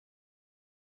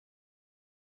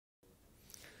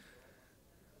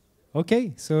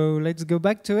Okay, so let's go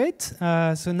back to it.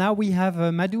 So now we have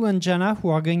Madhu and Jana who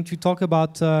are going to talk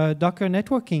about Docker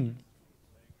networking.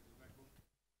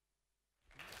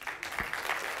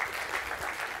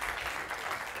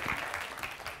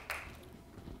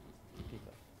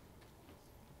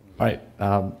 All right.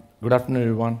 Good afternoon,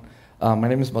 everyone. My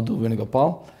name is Madhu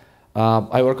Venugopal.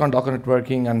 I work on Docker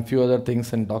networking and a few other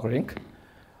things in Docker Inc.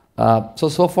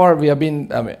 So far we have been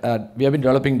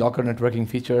developing Docker networking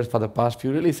features for the past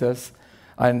few releases,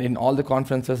 and in all the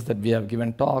conferences that we have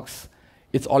given talks,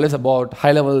 it's always about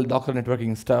high-level Docker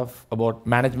networking stuff, about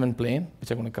management plane, which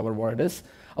I'm going to cover what it is,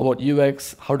 about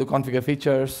UX, how to configure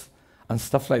features, and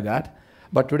stuff like that.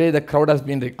 But today the crowd has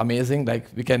been amazing.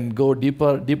 Like we can go deep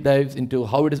dives into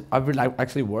how it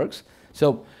actually works.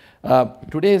 So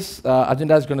today's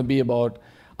agenda is going to be about,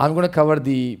 I'm going to cover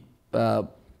the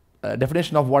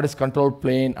definition of what is control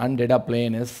plane and data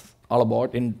plane is all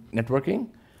about in networking,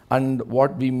 and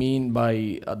what we mean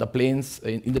by the planes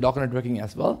in the Docker networking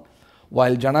as well.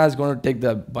 While Jana is going to take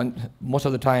most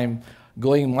of the time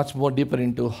going much more deeper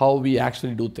into how we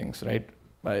actually do things, right?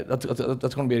 That's going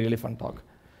to be a really fun talk.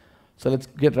 So let's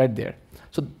get right there.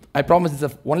 So I promise it's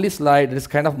the only slide that is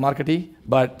kind of markety,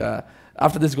 but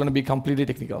after this is going to be completely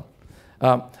technical.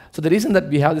 So the reason that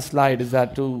we have this slide is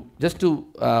that to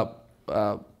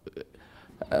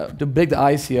break the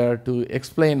ice here, to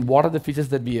explain what are the features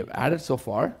that we have added so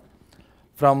far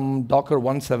from Docker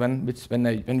 1.7, which when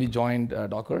we joined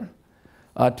Docker,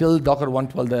 till Docker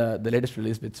 1.12, the latest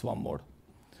release with Swarm mode.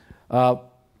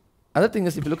 Another thing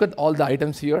is, if you look at all the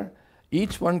items here,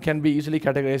 each one can be easily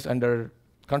categorized under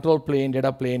control plane,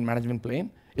 data plane, management plane.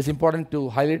 It's important to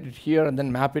highlight it here and then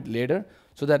map it later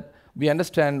so that we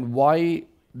understand why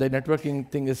the networking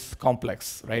thing is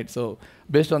complex, right? So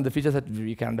based on the features that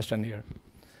we can understand here.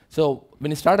 So when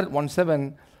we started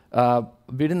 1.7,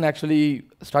 we didn't actually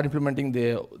start implementing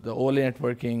the overlay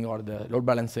networking or the load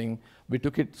balancing. We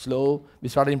took it slow. We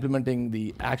started implementing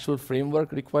the actual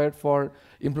framework required for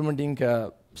implementing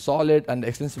solid and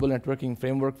extensible networking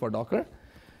framework for Docker.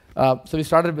 So we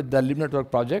started with the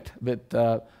libnetwork project with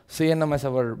CNM as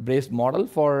our base model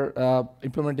for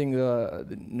implementing the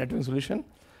networking solution.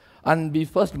 And we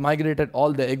first migrated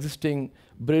all the existing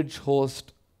bridge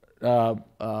host,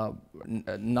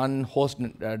 non-host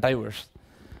drivers.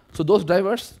 So those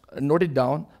drivers, note it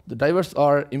down. The drivers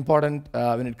are important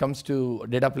when it comes to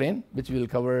data plane, which we'll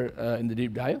cover in the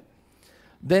deep dive.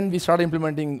 Then we started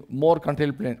implementing more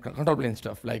control plane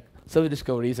stuff, like service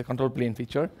discovery is a control plane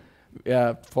feature.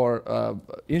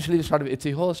 Initially we started with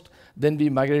HC host, then we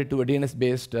migrated to a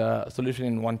DNS-based solution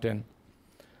in 1.10.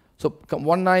 So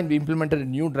 1.9, we implemented a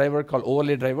new driver called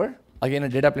overlay driver, again a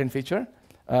data plane feature,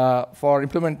 for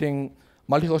implementing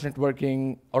multi-host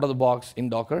networking out of the box in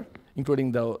Docker,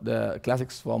 including the classic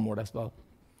Swarm mode as well.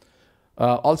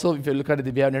 Also, if you look at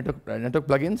it, we have network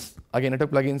plugins. Again,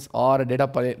 network plugins are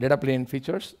data plane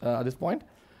features at this point,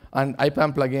 and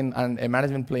IPAM plugin and a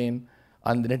management plane,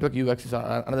 and the network UX is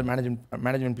another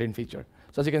management plane feature.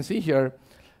 So as you can see here,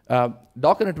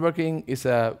 Docker networking is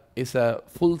a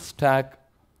full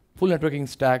networking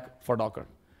stack for Docker.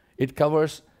 It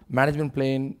covers management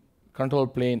plane, control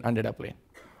plane, and data plane.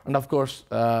 And of course,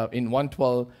 in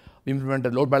 1.12, we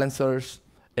implemented load balancers,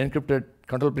 encrypted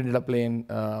control plane, data plane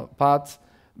paths,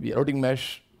 we have routing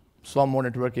mesh, Swarm mode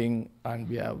networking, and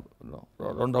we have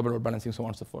round-robin load balancing, so on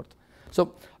and so forth.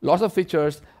 So lots of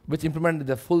features which implemented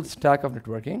the full stack of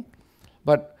networking.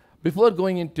 But before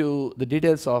going into the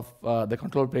details of the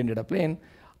control plane, data plane,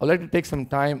 I'd like to take some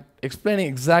time explaining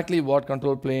exactly what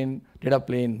control plane, data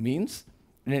plane means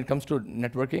when it comes to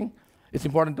networking. It's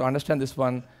important to understand this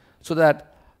one so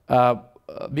that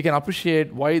we can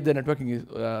appreciate why the networking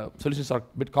solutions are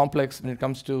a bit complex when it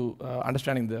comes to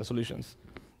understanding the solutions.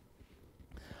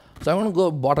 So I want to go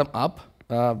bottom up,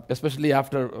 especially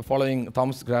after following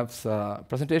Thomas Graf's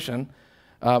presentation.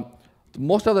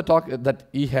 Most of the talk that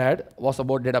he had was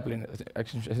about data plane,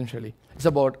 essentially.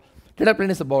 Data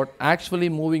plane is about actually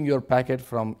moving your packet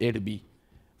from A to B.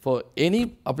 For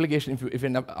any application, if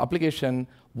an application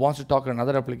wants to talk to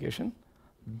another application,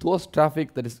 those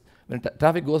traffic that is, when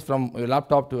traffic goes from your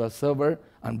laptop to a server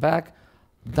and back,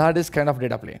 that is kind of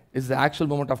data plane. It's the actual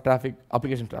moment of traffic,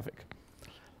 application traffic.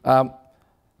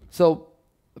 So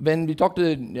when we talk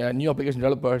to new application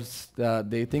developers,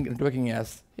 they think networking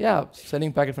as,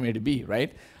 sending packet from A to B,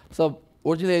 right? So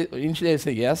initially I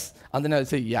say yes, and then I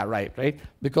say, right?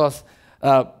 Because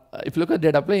if you look at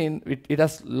data plane, it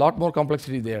has a lot more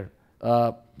complexity there.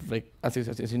 Like as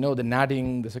you know, the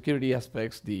NATing, the security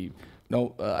aspects, the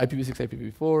IPv6,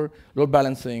 IPv4, load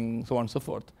balancing, so on and so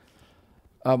forth.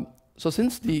 So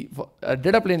since the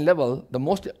data plane level, the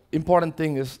most important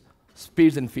thing is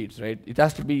speeds and feeds, right? It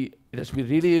has to be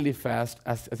really, really fast.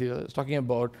 As I was talking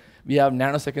about, we have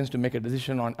nanoseconds to make a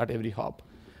decision at every hop.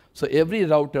 So every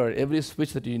router, every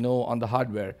switch that you know on the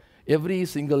hardware, every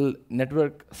single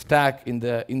network stack in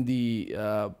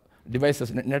the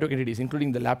devices, network entities,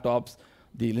 including the laptops,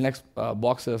 the Linux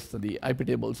boxes, the IP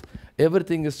tables,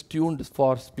 everything is tuned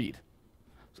for speed.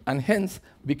 And hence,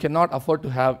 we cannot afford to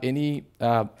have any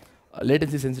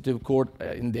latency-sensitive code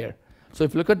in there. So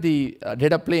if you look at the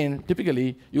data plane,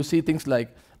 typically, you see things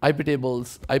like IP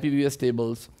tables, IPVS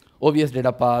tables, OVS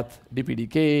data path,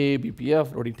 DPDK,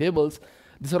 BPF, routing tables.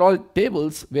 These are all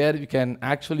tables where you can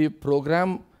actually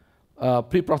program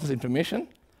pre-processed information.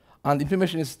 And the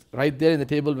information is right there in the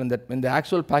table when the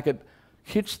actual packet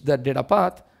hits that data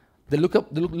path. The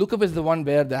lookup is the one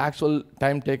where the actual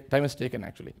time is taken,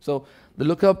 actually. So the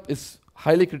lookup is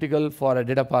highly critical for a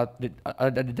data path,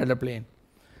 a data plane.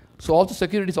 So also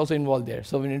security is also involved there.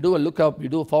 So when you do a lookup, you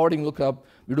do a forwarding lookup,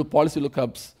 you do policy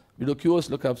lookups, you do QoS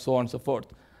lookups, so on and so forth.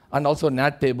 And also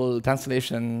NAT table,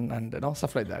 translation, and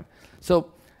stuff like that.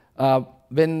 So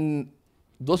when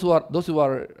those who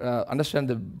understand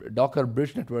the Docker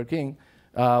bridge networking,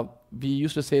 we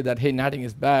used to say that, hey, NATing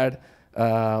is bad,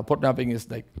 port mapping is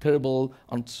like terrible,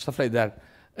 and stuff like that.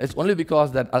 It's only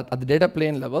because that at the data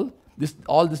plane level,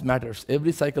 all this matters.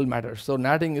 Every cycle matters. So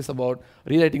NATing is about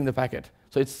rewriting the packet.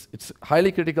 So it's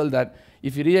highly critical that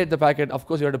if you rewrite the packet, of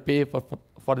course you have to pay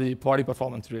for the body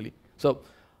performance, really. So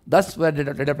that's where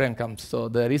data plane comes. So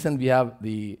the reason we have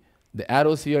the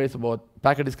arrows here is about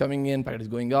packet is coming in, packet is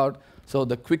going out. So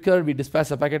the quicker we dispatch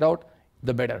the packet out,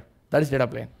 the better. That is data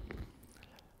plane.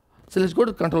 So let's go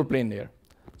to control plane there.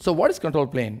 So what is control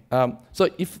plane? So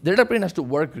if data plane has to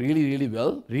work really, really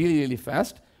well, really, really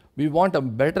fast, we want a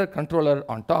better controller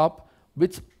on top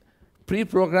which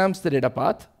pre-programs the data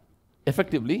path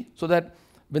effectively so that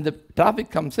when the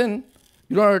traffic comes in,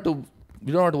 you don't have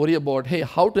to worry about, hey,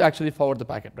 how to actually forward the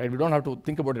packet, right? We don't have to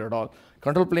think about it at all.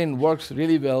 Control plane works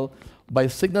really well by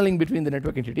signaling between the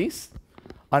network entities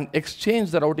and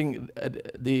exchange the routing,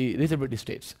 the reachability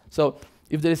states. So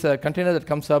if there is a container that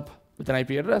comes up with an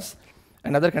IP address,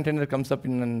 another container comes up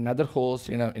in another host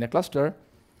in a cluster,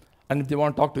 and if they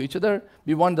want to talk to each other,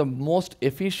 we want the most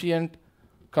efficient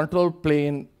control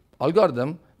plane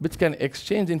algorithm which can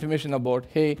exchange information about,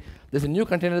 hey, there's a new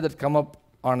container that's come up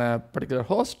on a particular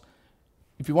host.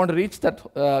 If you want to reach that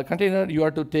container, you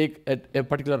have to take a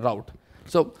particular route.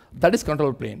 So that is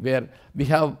control plane, where we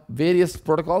have various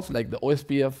protocols like the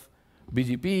OSPF,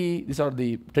 BGP. These are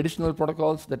the traditional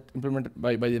protocols that implemented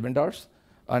by the vendors,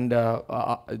 and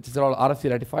these are all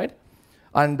RFC ratified.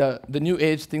 And the new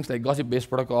age things like gossip-based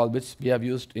protocol, which we have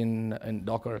used in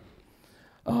Docker.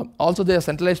 Also, there are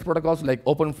centralized protocols like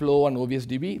OpenFlow and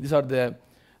OVSDB. These are the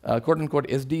quote-unquote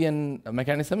SDN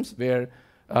mechanisms where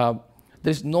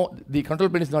the control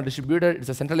plane is not distributed. It's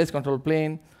a centralized control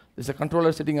plane. There's a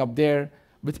controller sitting up there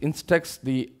which instructs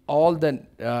all the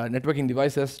networking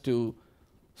devices to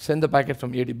send the packet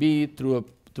from A to B through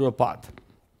a path.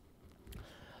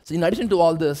 So in addition to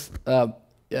all this,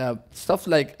 stuff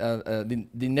like the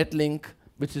netlink,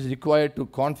 which is required to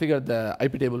configure the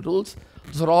IP table rules,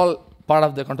 those are all part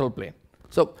of the control plane.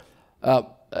 So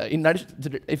in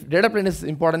addition, if data plane is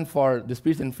important for the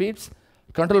speeds and feeds,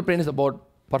 control plane is about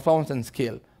performance and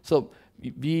scale. So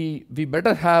we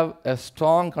better have a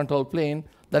strong control plane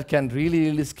that can really,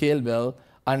 really scale well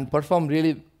and perform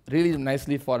really, really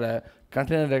nicely for a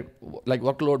container like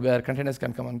workload where containers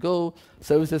can come and go,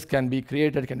 services can be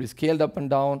created, can be scaled up and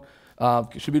down,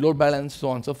 should be load balanced, so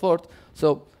on and so forth.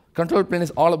 So control plane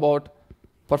is all about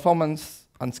performance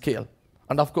and scale.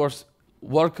 And of course,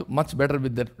 work much better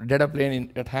with the data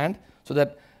plane at hand so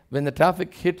that when the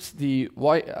traffic hits the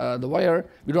wire,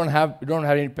 we don't have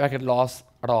any packet loss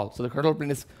at all. So the control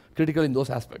plane is critical in those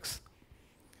aspects.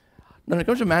 Now, when it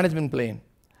comes to management plane,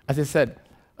 as I said,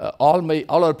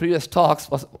 all our previous talks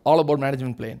was all about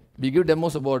management plane. We give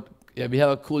demos about, we have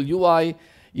a cool UI,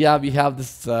 we have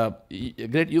this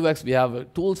great UX, we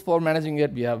have tools for managing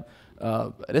it, we have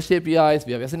REST APIs,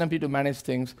 we have SNMP to manage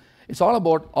things. It's all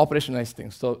about operationalize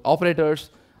things. So operators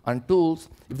and tools,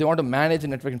 if they want to manage a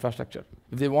network infrastructure,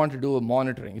 if they want to do a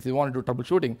monitoring, if they want to do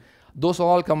troubleshooting, those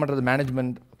all come under the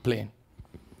management plane.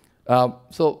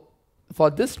 So for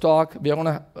this talk, we are going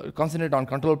to concentrate on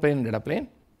control plane and data plane.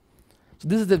 So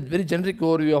this is the very generic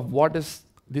overview of what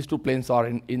these two planes are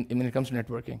when it comes to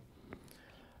networking.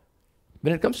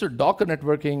 When it comes to Docker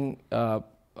networking,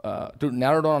 to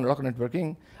narrow down on Docker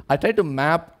networking, I try to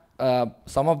map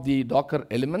some of the Docker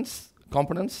elements,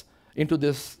 components, into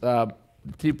this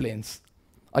 3 planes.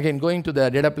 Again, going to the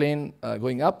data plane,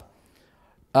 going up.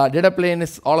 Data plane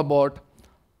is all about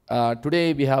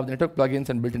today we have network plugins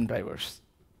and built-in drivers.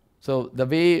 So the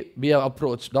way we have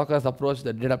approached, Docker has approached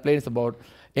the data plane is about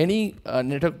any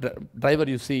network driver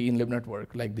you see in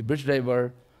libnetwork, like the bridge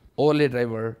driver, overlay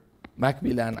driver, MAC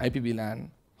VLAN, IP VLAN,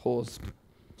 host,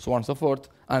 so on and so forth,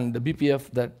 and the BPF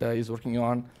that is working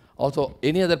on. Also,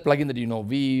 any other plugin that you know,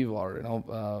 Weave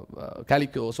or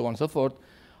Calico, so on and so forth.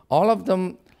 All of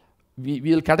them we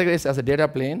will categorize as a data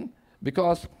plane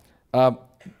because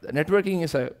networking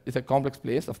is a complex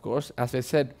place, of course. As I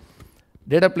said,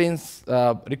 data planes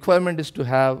requirement is to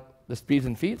have the speeds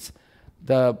and feeds.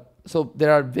 So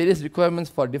there are various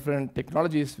requirements for different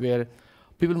technologies where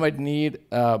people might need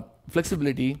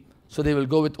flexibility, so they will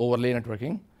go with overlay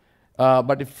networking.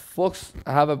 But if folks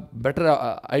have a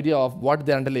better idea of what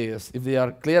the underlay is, if they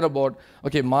are clear about,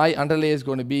 okay, my underlay is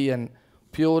going to be an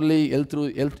purely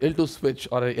L2 switch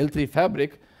or a L3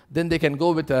 fabric, then they can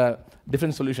go with a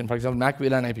different solution, for example, MAC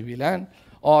VLAN, IP VLAN.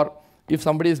 Or if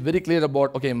somebody is very clear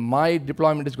about, okay, my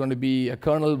deployment is going to be a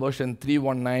kernel version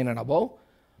 3.19 and above,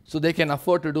 so they can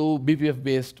afford to do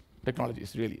BPF-based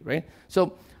technologies, really, right?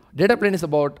 So data plane is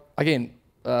about, again,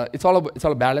 it's all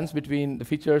a balance between the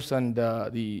features and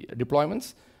the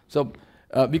deployments. So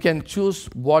we can choose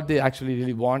what they actually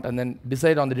really want and then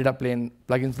decide on the data plane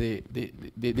plugins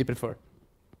they prefer.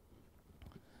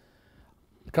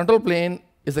 Control plane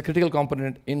is a critical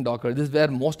component in Docker. This is where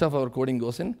most of our coding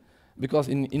goes in, because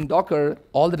in Docker,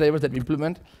 all the drivers that we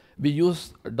implement, we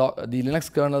use the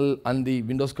Linux kernel and the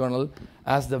Windows kernel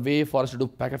as the way for us to do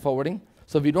packet forwarding.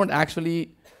 So we don't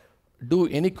actually do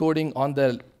any coding on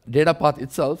the data path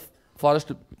itself for us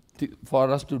to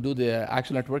do the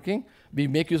actual networking. We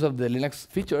make use of the Linux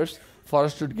features for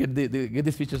us to get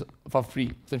these features for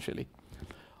free, essentially.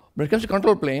 When it comes to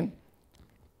control plane,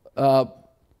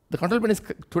 the control plane is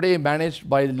today managed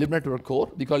by the libnetwork core.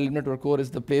 We call libnetwork core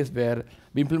is the place where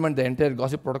we implement the entire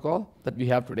gossip protocol that we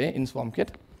have today in SwarmKit.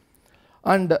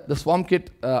 And the SwarmKit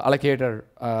allocator,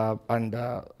 and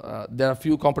there are a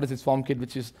few components in SwarmKit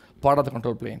which is part of the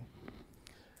control plane.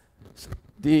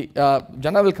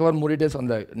 Jana will cover more details on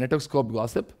the network scope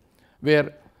gossip,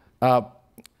 where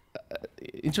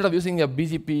instead of using a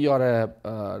BGP or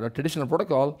a traditional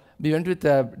protocol, we went with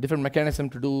a different mechanism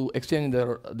to do exchange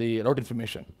the route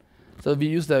information. So we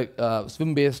use the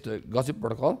Swim-based gossip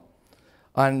protocol.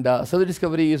 And service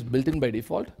discovery is built in by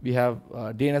default. We have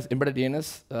DNS, embedded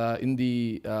DNS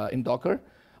in Docker.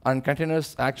 And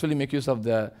containers actually make use of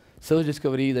the service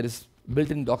discovery that is built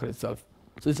in Docker itself.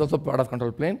 So it's also part of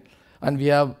control plane. And we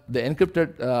have the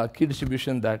encrypted key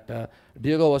distribution that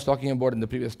Diego was talking about in the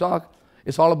previous talk.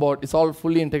 It's all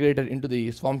fully integrated into the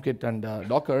SwarmKit and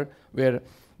Docker, where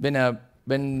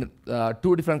when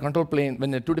two different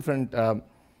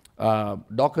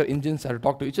Docker engines have to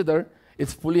talk to each other,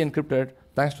 it's fully encrypted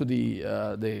thanks to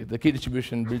the key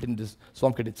distribution built in this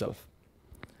SwarmKit itself.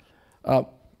 So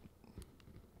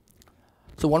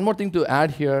one more thing to add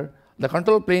here. The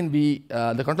control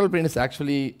plane is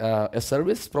actually a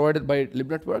service provided by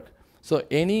libnetwork. So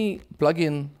any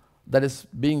plugin that is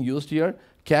being used here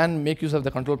can make use of the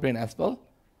control plane as well,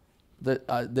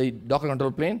 the Docker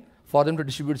control plane, for them to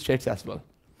distribute states as well.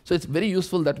 So it's very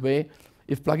useful that way.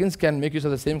 If plugins can make use of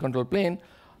the same control plane,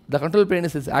 the control plane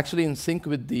is actually in sync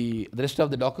with the rest of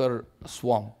the Docker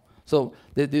swarm. So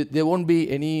there won't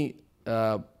be any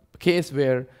case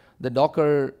where the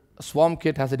Docker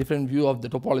SwarmKit has a different view of the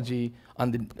topology,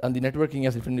 and the networking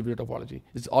has a different view of topology.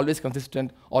 It's always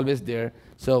consistent, always there.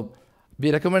 So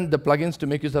we recommend the plugins to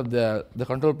make use of the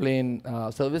control plane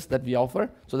service that we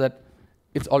offer, so that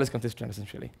it's always consistent,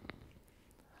 essentially.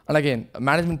 And again,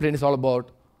 management plane is all about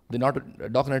the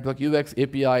Docker Network UX,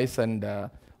 APIs, and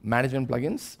management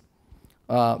plugins.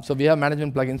 So we have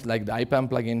management plugins like the IPAM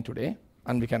plugin today,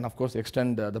 and we can, of course,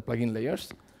 extend the plugin layers.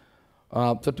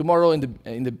 So tomorrow in the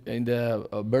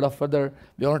bit of further,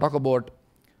 we want to talk about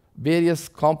various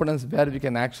components where we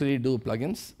can actually do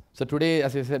plugins. So today,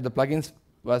 as I said, the plugins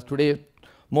was today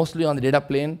mostly on the data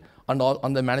plane and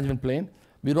on the management plane.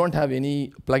 We don't have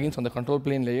any plugins on the control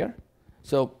plane layer.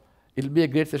 So it'll be a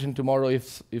great session tomorrow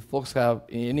if folks have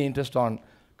any interest on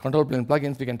control plane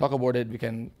plugins. We can talk about it. We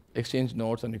can exchange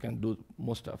notes, and we can do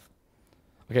more stuff.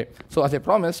 Okay. So as I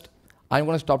promised, I'm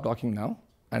going to stop talking now,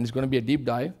 and it's going to be a deep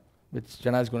dive, which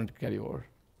Jana is going to carry over.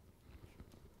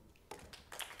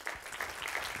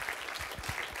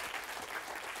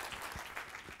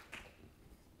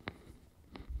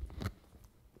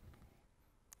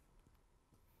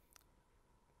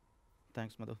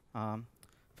 Thanks, Madhu.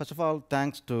 First of all,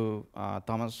 thanks to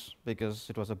Thomas, because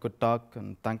it was a good talk,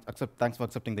 and thanks for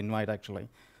accepting the invite, actually.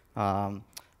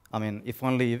 I mean, if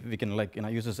only we can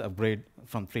use this upgrade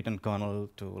from 3.10 kernel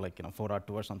to 4.2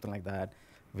 or something like that.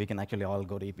 we can actually all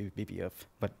go to eBPF,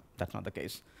 but that's not the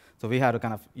case. So we had to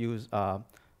kind of use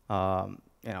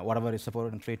whatever is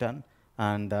supported in 3.10,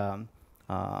 and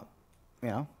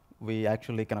we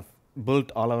actually kind of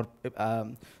built all our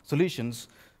solutions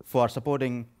for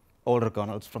supporting older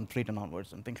kernels from 3.10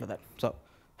 onwards and things like that. So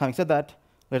having said that,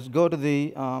 let's go to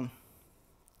the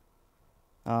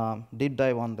deep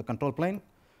dive on the control plane.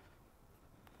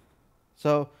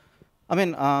 So,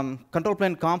 control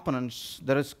plane components,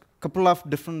 there is a couple of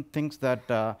different things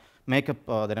that make up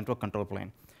the network control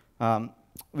plane.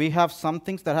 We have some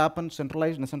things that happen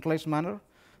centralized in a centralized manner.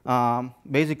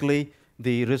 Basically,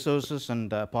 the resources and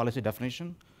policy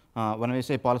definition. When I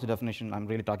say policy definition, I'm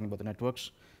really talking about the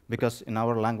networks, because in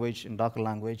our language, in Docker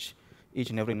language, each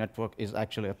and every network is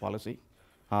actually a policy.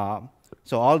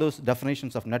 So all those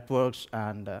definitions of networks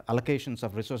and allocations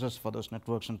of resources for those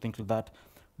networks and things like that,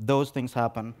 those things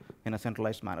happen in a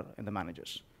centralized manner in the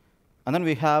managers. And then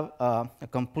we have a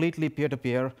completely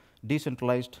peer-to-peer,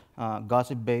 decentralized,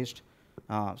 gossip-based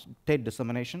state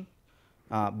dissemination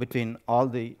between all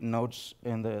the nodes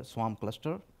in the Swarm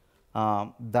cluster.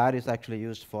 That is actually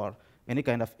used for any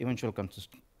kind of eventual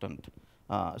consistent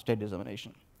state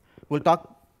dissemination. We'll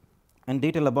talk in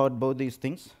detail about both these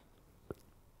things.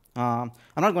 I'm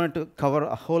not going to cover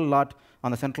a whole lot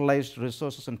on the centralized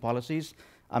resources and policies.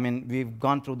 We've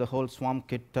gone through the whole Swarm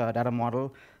Kit data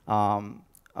model.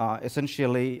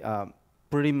 Essentially,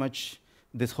 pretty much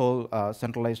this whole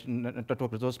centralized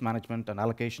network resource management and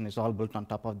allocation is all built on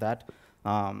top of that.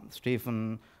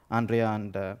 Stephen, Andrea,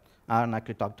 and Aaron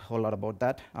actually talked a whole lot about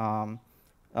that.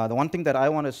 The one thing that I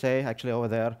want to say actually over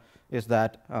there is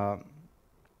that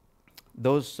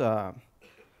there is a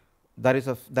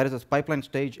pipeline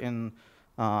stage in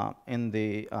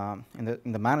the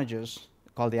managers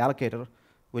called the allocator,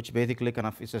 which basically kind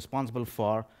of is responsible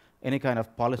for any kind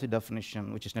of policy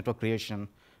definition, which is network creation,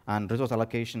 and resource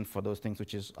allocation for those things,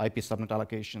 which is IP subnet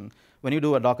allocation. When you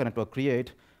do a Docker network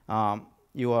create,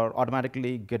 you are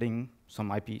automatically getting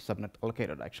some IP subnet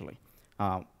allocated, actually.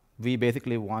 We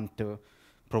basically want to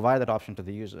provide that option to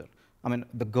the user.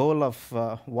 The goal of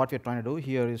what we're trying to do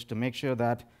here is to make sure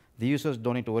that the users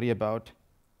don't need to worry about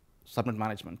subnet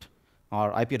management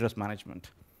or IP address management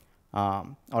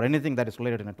or anything that is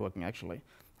related to networking, actually.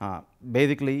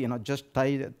 Basically, just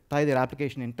tie their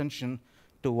application intention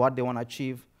to what they want to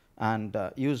achieve and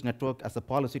use network as a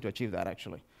policy to achieve that,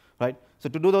 actually. Right? So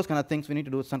to do those kind of things, we need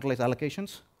to do centralized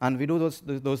allocations, and we do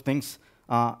those things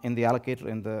in the allocator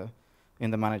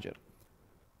in the manager.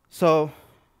 So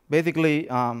basically,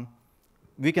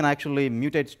 we can actually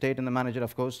mutate state in the manager,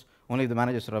 of course, only if the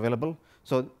managers are available.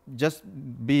 So just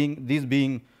these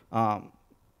being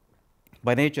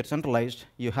by nature centralized,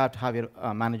 you have to have your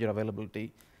manager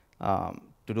availability to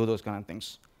do those kind of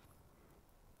things.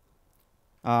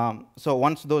 So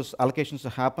once those allocations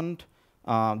have happened,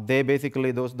 they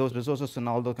basically, those resources and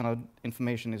all those kind of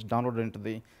information is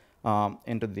downloaded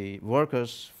into the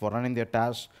workers for running their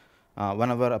tasks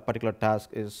whenever a particular task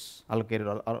is allocated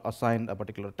or assigned a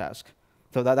particular task.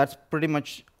 So that's pretty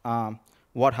much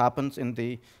what happens in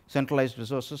the centralized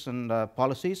resources and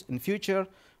policies. In future,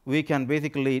 we can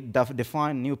basically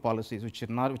define new policies, which are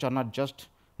not just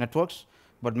networks,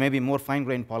 but maybe more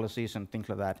fine-grained policies and things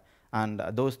like that. And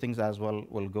those things as well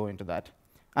will go into that.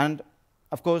 And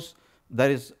of course,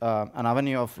 there is an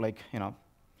avenue of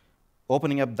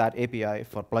opening up that API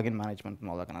for plugin management and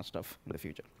all that kind of stuff in the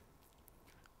future.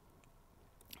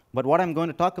 But what I'm going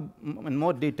to talk in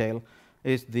more detail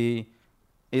is the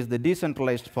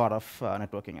decentralized part of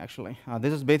networking, actually.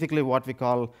 This is basically what we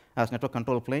call as network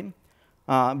control plane.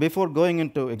 Before going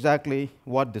into exactly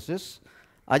what this is,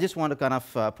 I just want to kind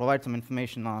of provide some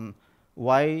information on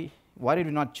why did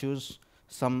we not choose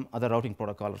some other routing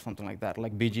protocol or something like that,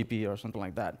 like BGP or something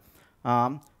like that.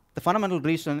 The fundamental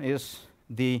reason is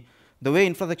the way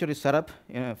infrastructure is set up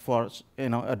for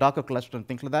a Docker cluster and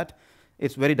things like that.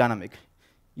 It's very dynamic.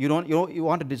 You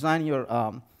want to design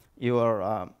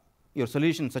your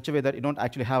solution in such a way that you don't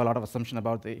actually have a lot of assumption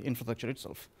about the infrastructure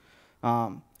itself.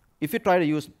 If you try to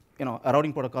use a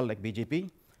routing protocol like BGP,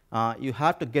 you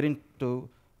have to get into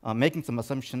making some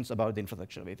assumptions about the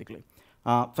infrastructure, basically.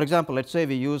 For example, let's say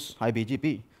we use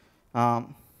iBGP.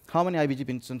 How many iBGP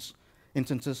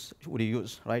instances would you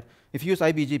use, right? If you use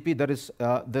iBGP, there is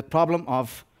the problem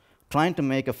of trying to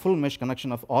make a full mesh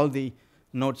connection of all the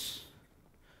nodes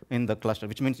in the cluster,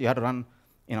 which means you have to run,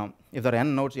 if there are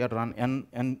n nodes, you have to run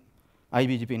n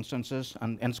iBGP instances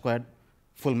and n squared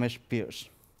full mesh peers,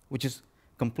 which is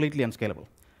completely unscalable.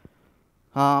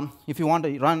 If you want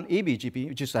to run eBGP,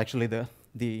 which is actually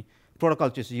the protocol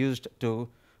which is used to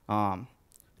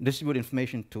distribute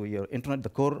information to your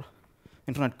internet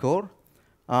core,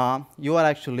 you are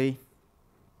actually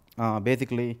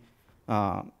basically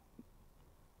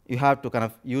you have to kind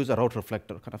of use a route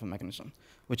reflector kind of a mechanism,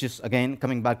 which is, again,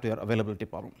 coming back to your availability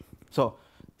problem. So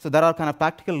there are kind of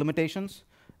practical limitations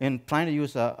in trying to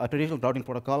use a traditional routing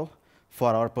protocol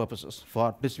for our purposes,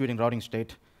 for distributing routing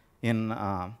state in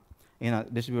a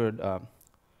distributed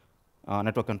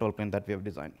network control plane that we have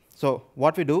designed. So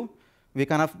what we do, we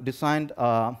kind of designed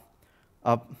a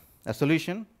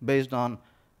solution based on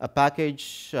a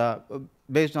package,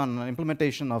 based on an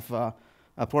implementation of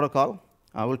a protocol.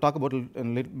 We'll talk about it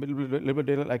in a little bit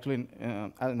detail actually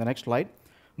in the next slide.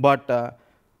 But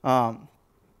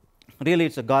really,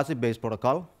 it's a gossip-based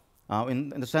protocol in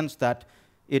the sense that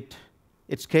it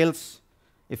scales.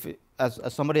 As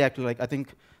somebody actually, like I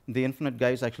think the Infinite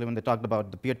guys actually, when they talked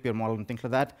about the peer-to-peer model and things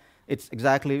like that, it's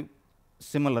exactly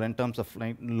similar in terms of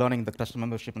like learning the cluster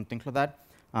membership and things like that.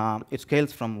 It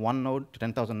scales from 1 node to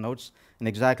 10,000 nodes in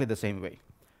exactly the same way.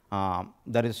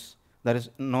 There is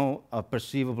no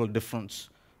perceivable difference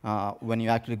when you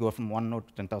actually go from 1 node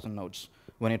to 10,000 nodes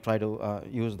when you try to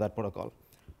use that protocol.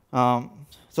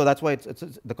 So that's why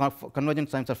the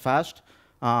convergence times are fast.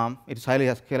 It is highly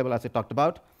scalable, as I talked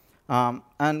about.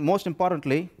 And most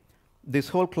importantly, this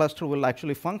whole cluster will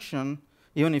actually function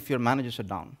even if your managers are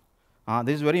down.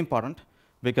 This is very important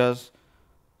because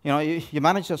your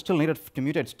managers are still needed to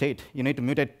mutate state. You need to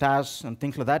mutate tasks and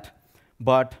things like that.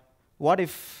 But what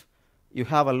if you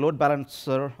have a load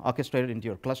balancer orchestrated into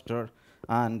your cluster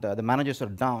and the managers are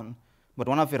down, but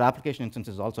one of your application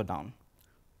instances is also down?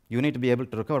 You need to be able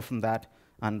to recover from that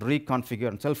and reconfigure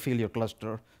and self-heal your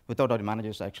cluster without your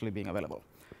managers actually being available.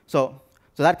 So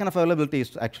that kind of availability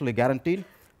is actually guaranteed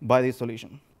by this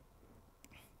solution.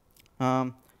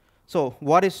 So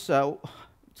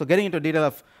getting into detail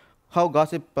of how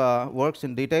gossip works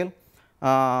in detail.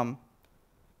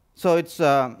 So it's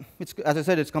as I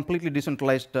said, it's completely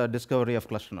decentralized discovery of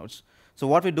cluster nodes. So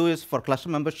what we do is for cluster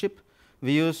membership,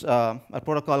 we use a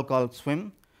protocol called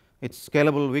SWIM. It's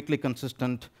scalable, weakly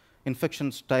consistent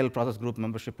infection-style process group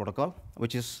membership protocol,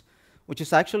 which is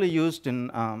actually used in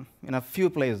a few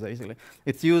places, basically.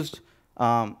 It's used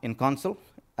in console,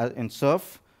 in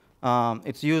Surf.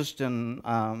 It's used in,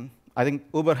 I think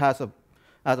Uber has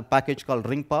a package called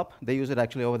RingPop. They use it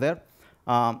actually over there.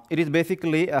 It is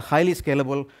basically a highly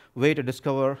scalable way to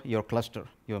discover your cluster,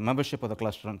 your membership of the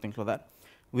cluster and things like that.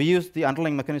 We use the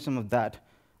underlying mechanism of that.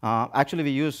 Actually,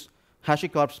 we use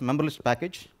HashiCorp's memberlist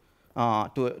package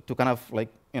to kind of like,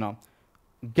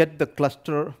 get the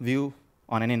cluster view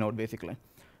on any node, basically.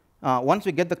 Once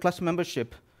we get the cluster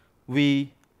membership,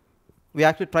 we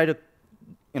actually try to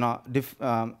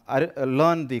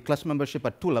learn the cluster membership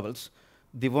at 2 levels.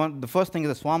 The first thing is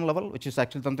the swarm level, which is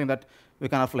actually something that we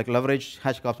kind of like leverage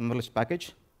HashiCorp's memberlist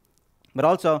package. But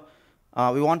also,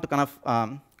 we want to kind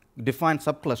of define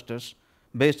subclusters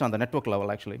based on the network level,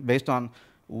 actually, based on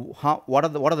what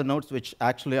are the nodes which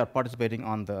actually are participating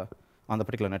on the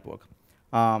particular network.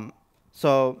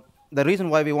 So the reason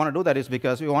why we want to do that is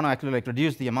because we want to actually like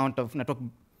reduce the amount of network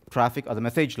traffic or the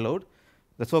message load,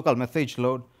 the so-called message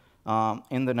load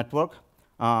in the network.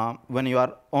 When you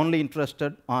are only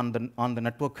interested on the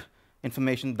network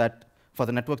information for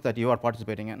the network that you are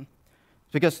participating in.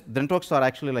 Because the networks are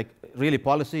actually like really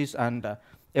policies, and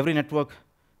every network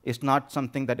is not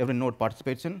something that every node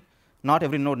participates in. Not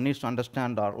every node needs to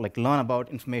understand or like learn about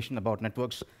information about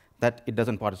networks that it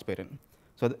doesn't participate in.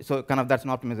 So kind of that's an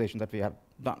optimization that we have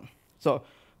done. So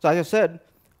as I said,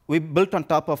 we built on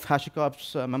top of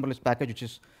HashiCorp's memberlist package, which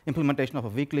is implementation of a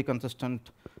weakly consistent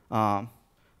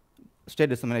state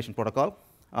dissemination protocol.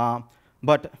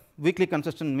 But weakly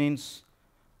consistent means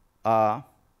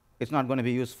it's not going to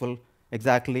be useful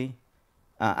exactly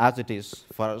as it is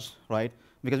for us, right?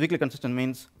 Because weakly consistent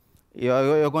means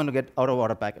you're going to get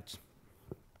out-of-order packets,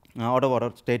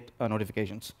 out-of-order state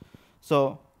notifications.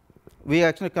 So we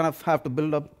actually kind of have to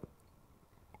build up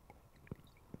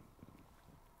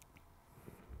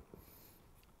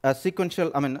a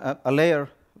sequential, a layer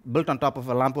built on top of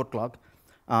a Lamport clock,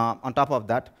 on top of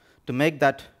that, to make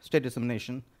that state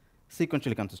dissemination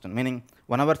sequentially consistent, meaning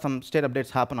whenever some state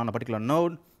updates happen on a particular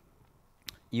node,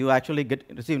 you actually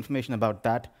receive information about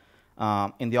that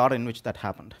in the order in which that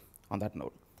happened on that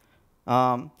node.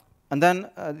 And then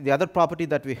the other property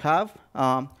that we have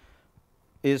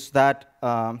is that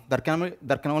there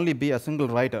can only be a single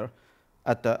writer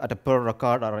at a per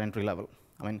record or entry level.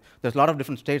 There's a lot of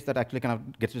different states that actually kind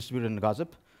of gets distributed in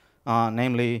gossip,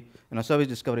 namely service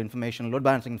discovery information, load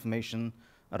balancing information,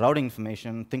 routing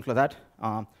information, things like that.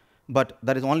 But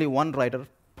there is only one writer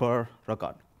per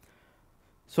record.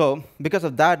 So because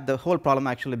of that, the whole problem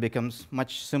actually becomes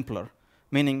much simpler,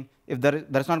 meaning if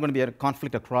there's not going to be a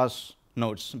conflict across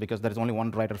nodes because there is only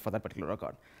one writer for that particular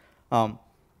record.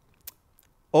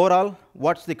 Overall,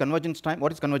 what's the convergence time?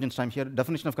 What is convergence time here?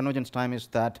 Definition of convergence time is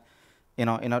that in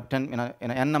an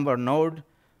n number node,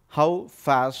 how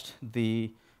fast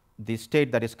the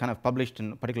state that is kind of published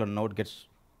in a particular node gets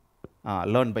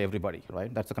learned by everybody,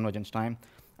 right? That's the convergence time.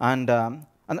 And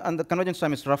the convergence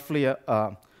time is roughly a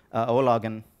O log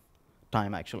n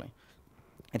time, actually.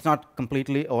 It's not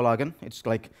completely O log n. It's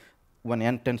like when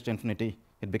n tends to infinity,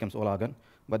 it becomes O log n.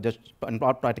 But just in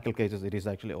all practical cases, it is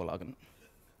actually O log n.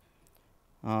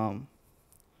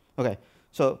 OK,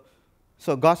 so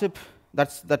gossip,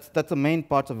 that's the main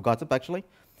parts of gossip, actually.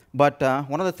 But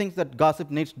one of the things that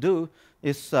gossip needs to do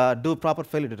is do proper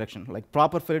failure detection, like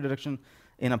proper failure detection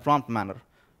in a prompt manner.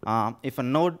 If a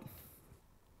node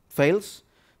fails,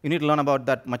 you need to learn about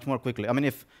that much more quickly. I mean,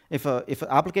 if an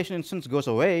application instance goes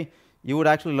away, you would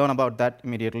actually learn about that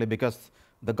immediately because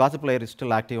the gossip layer is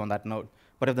still active on that node.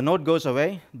 But if the node goes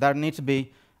away, there needs to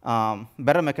be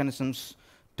better mechanisms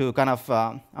to kind of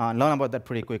learn about that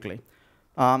pretty quickly.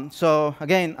 So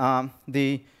again,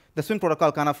 the Swing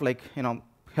protocol kind of like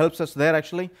helps us there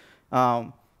actually.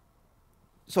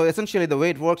 So essentially, the way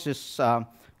it works is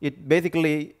it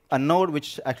basically a node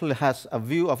which actually has a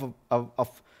view of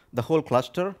the whole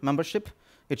cluster membership.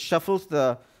 It shuffles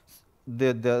the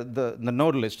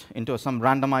node list into some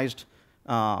randomized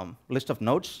list of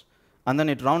nodes, and then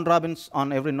it round robins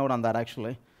on every node on that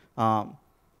actually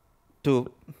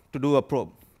to do a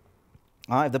probe.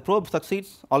 If the probe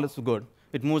succeeds, all is good.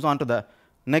 It moves on to the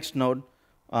next node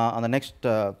on the next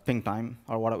ping time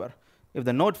or whatever. If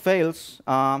the node fails,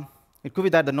 it could be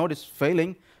that the node is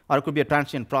failing, or it could be a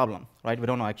transient problem, right? We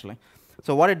don't know actually.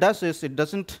 So what it does is it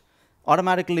doesn't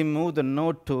automatically move the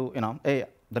node to, hey,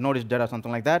 the node is dead or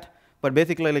something like that, but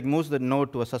basically like moves the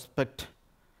node to a suspect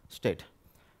state.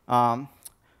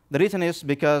 The reason is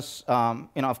because,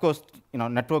 of course,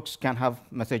 networks can have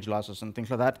message losses and things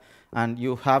like that, and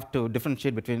you have to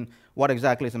differentiate between what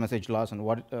exactly is a message loss and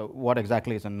what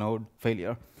exactly is a node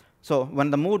failure. So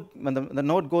when the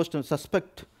node goes to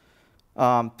suspect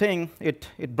thing,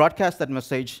 it broadcasts that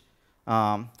message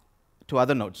to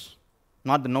other nodes,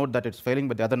 not the node that it's failing,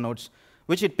 but the other nodes,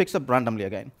 which it picks up randomly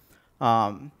again.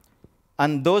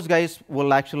 And those guys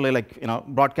will actually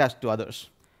broadcast to others,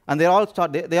 and they all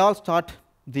start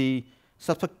the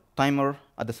suspect timer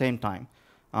at the same time.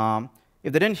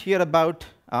 If they didn't hear about,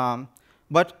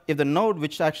 but if the node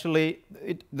which actually,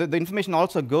 the information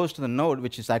also goes to the node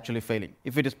which is actually failing,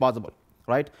 if it is possible,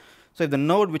 right? So if the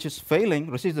node which is failing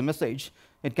receives the message,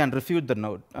 it can refute the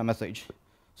node message.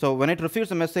 So when it refutes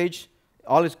the message,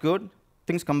 all is good,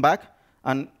 things come back,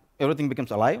 and everything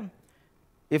becomes alive.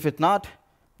 If it's not,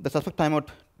 the suspect timeout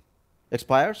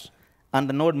expires, and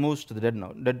the node moves to the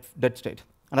dead state.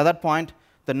 And at that point,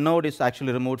 the node is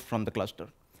actually removed from the cluster.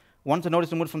 Once the node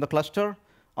is removed from the cluster,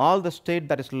 all the state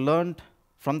that is learned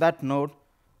from that node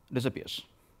disappears.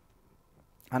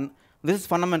 And this is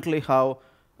fundamentally how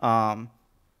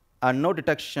a node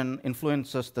detection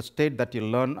influences the state that you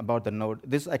learn about the node.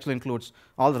 This actually includes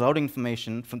all the routing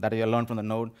information that you learn from the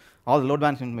node, all the load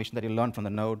balance information that you learn from the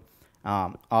node,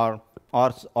 or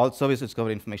all service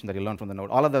discovery information that you learn from the node.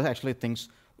 All of those actually things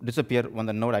disappear when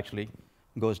the node actually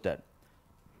goes dead.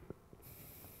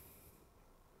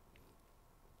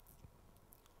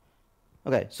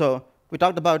 OK, so we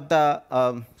talked about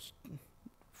the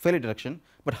failure detection,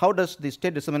 but how does the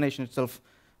state dissemination itself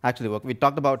actually work? We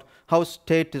talked about how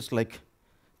state is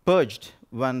purged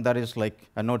when there is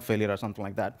a node failure or something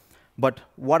like that. But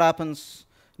what happens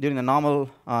during the normal,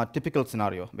 typical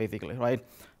scenario, basically, right?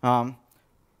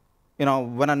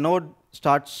 When a node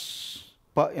starts,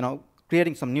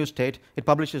 creating some new state, it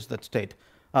publishes that state.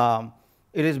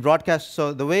 It is broadcast.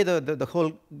 So the way the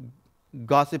whole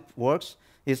gossip works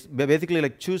is basically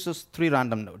chooses 3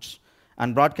 random nodes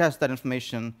and broadcasts that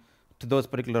information to those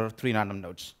particular 3 random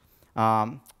nodes.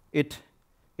 It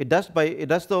does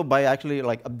so by actually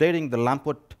updating the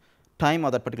Lamport time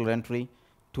of that particular entry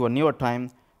to a newer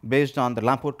time based on the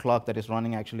Lamport clock that is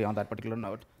running actually on that particular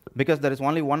node. Because there is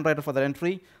only one writer for that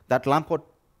entry, that Lamport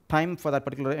time for that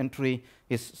particular entry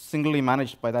is singly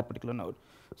managed by that particular node.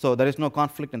 So there is no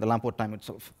conflict in the Lamport time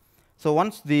itself. So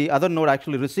once the other node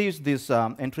actually receives these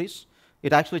entries,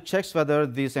 it actually checks whether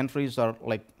these entries are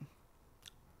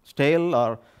stale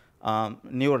or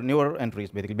newer entries,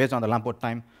 basically, based on the Lamport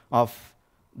time of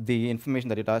the information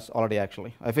that it has already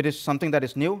actually. If it is something that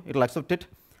is new, it will accept it.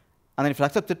 And then if it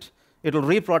accepts it, it will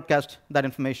rebroadcast that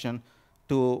information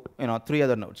to 3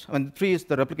 other nodes. I mean, 3 is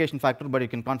the replication factor, but you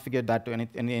can configure that to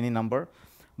any number.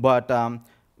 But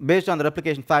based on the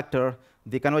replication factor,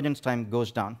 the convergence time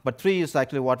goes down. But 3 is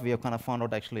actually what we have kind of found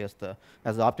out actually as the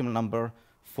optimal number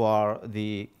for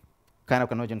the kind of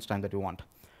convergence time that you want.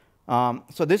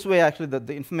 So this way, actually,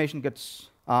 the information gets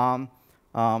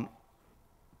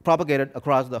propagated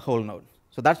across the whole node.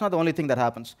 So that's not the only thing that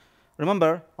happens.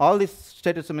 Remember, all this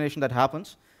state dissemination that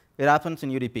happens, it happens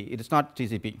in UDP. It is not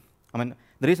TCP. I mean,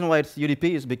 the reason why it's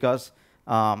UDP is because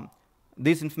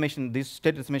this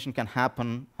state dissemination can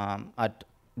happen at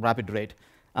rapid rate.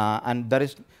 And that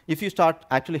is, if you start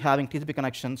actually having TCP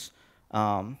connections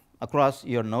across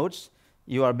your nodes,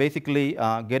 you are basically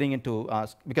getting into,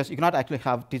 because you cannot actually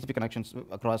have TCP connections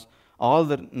across all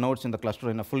the nodes in the cluster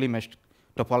in a fully meshed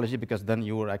topology, because then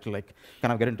you would actually like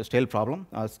kind of get into scale problem.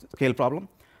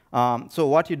 So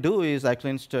what you do is actually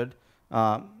instead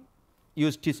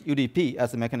use UDP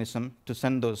as a mechanism to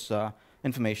send those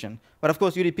information. But of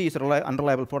course, UDP is an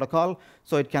unreliable protocol,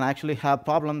 so it can actually have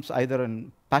problems either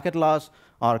in packet loss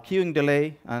or queuing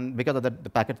delay, and because of that, the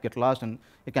packets get lost, and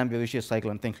it can be a vicious cycle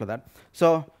and things like that.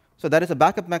 So that is a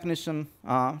backup mechanism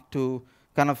to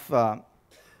kind of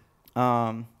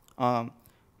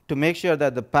to make sure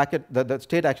that the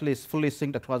state actually is fully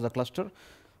synced across the cluster,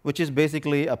 which is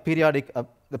basically a periodic.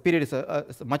 The period is a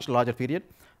much larger period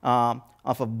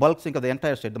of a bulk sync of the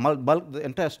entire state. The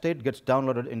entire state gets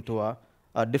downloaded into a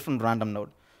different random node.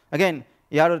 Again,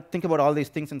 you have to think about all these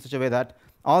things in such a way that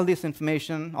all this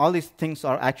information, all these things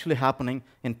are actually happening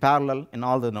in parallel in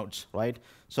all the nodes, right?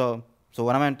 So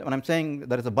when I'm saying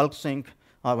there is a bulk sync,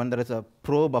 or when there is a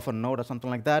probe of a node or something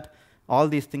like that, all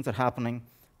these things are happening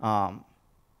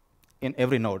in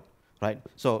every node, right?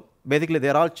 So basically,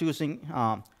 they're all choosing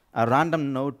a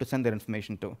random node to send their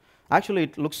information to. Actually,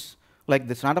 it looks like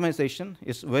this randomization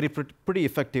is pretty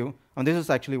effective. And this is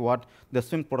actually what the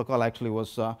SWIM protocol actually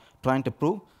was trying to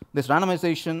prove. This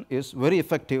randomization is very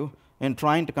effective in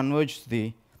trying to converge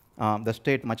the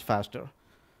state much faster.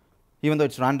 Even though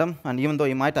it's random, and even though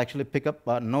you might actually pick up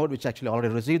a node which actually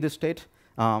already received this state,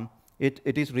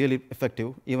 it is really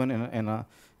effective, even in a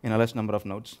less number of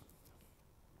nodes.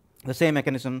 The same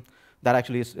mechanism that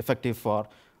actually is effective for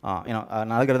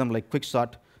an algorithm like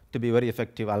Quicksort to be a very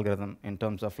effective algorithm in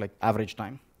terms of like average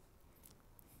time.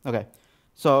 Okay,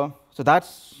 so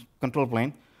that's control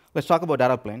plane. Let's talk about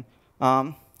data plane.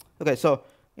 Okay, so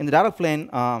in the data plane,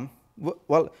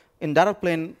 in data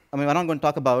plane, I mean, we're not going to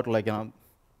talk about like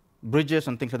bridges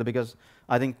and things like that, because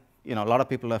I think a lot of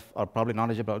people are probably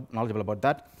knowledgeable about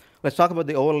that. Let's talk about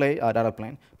the overlay data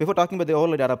plane. Before talking about the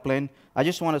overlay data plane, I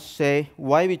just want to say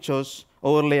why we chose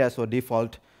overlay as our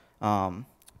default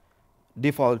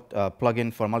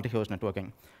plugin for multi-host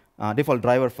networking, default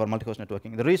driver for multi-host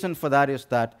networking. The reason for that is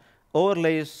that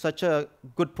overlay is such a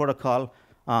good protocol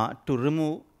to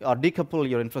remove or decouple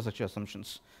your infrastructure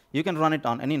assumptions. You can run it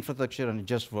on any infrastructure and it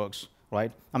just works,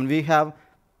 right? I mean, we have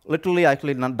literally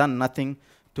actually done nothing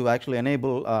to actually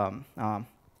enable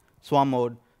swarm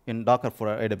mode in Docker for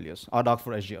AWS or Docker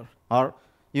for Azure, or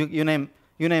you name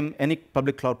any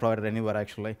public cloud provider anywhere.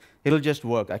 Actually, it'll just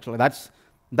work. Actually,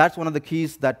 that's one of the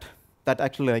keys that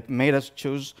actually like made us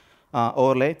choose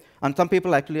overlay. And some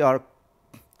people actually are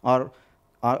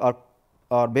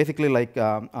basically like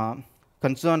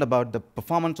concerned about the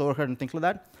performance overhead and things like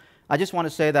that. I just want to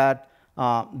say that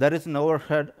there is an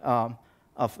overhead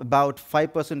of about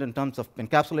 5% in terms of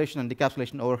encapsulation and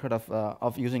decapsulation overhead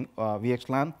of using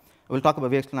VXLAN. We'll talk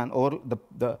about VXLAN or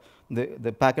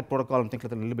the packet protocol and things like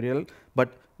that a little bit later.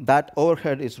 But that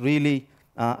overhead is really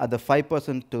at the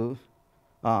 5% to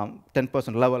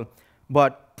 10% level.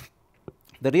 But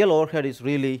the real overhead is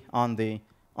really on the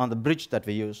bridge that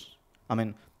we use. I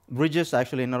mean, bridges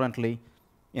actually inherently,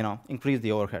 increase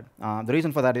the overhead. The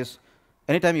reason for that is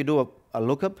anytime you do a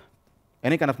lookup,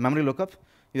 any kind of memory lookup,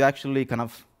 you actually kind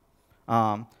of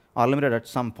are limited at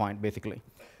some point, basically.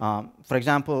 For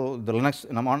example, the Linux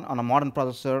on a modern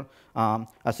processor,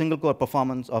 a single core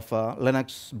performance of a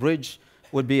Linux bridge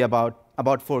would be about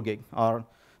 4 gig or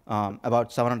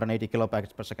about 780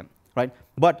 kilopackets per second, right?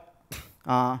 But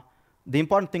the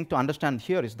important thing to understand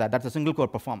here is that that's a single core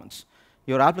performance.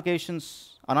 Your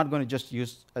applications are not going to just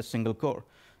use a single core.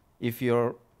 If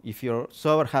your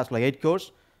server has like 8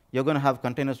 cores, you're going to have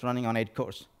containers running on 8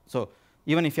 cores. So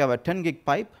even if you have a 10 gig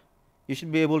pipe, you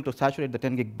should be able to saturate the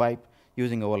 10 gig pipe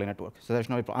using overlay network. So there's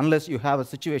no problem, unless you have a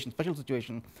special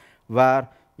situation, where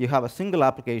you have a single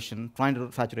application trying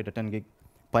to saturate a 10 gig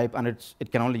pipe, and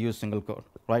it can only use single core,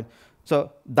 right?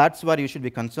 So that's where you should be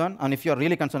concerned. And if you're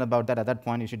really concerned about that, at that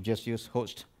point, you should just use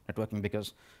host networking,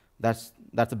 because that's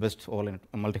the best overlay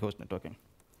multi-host networking.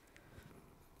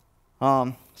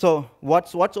 So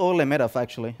what's overlay made of,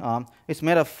 actually? It's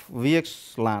made of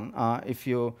VXLAN.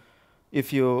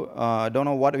 If you don't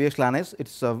know what VXLAN is,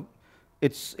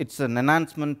 it's an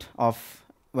enhancement of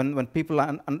when people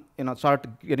start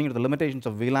getting into the limitations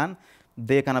of VLAN,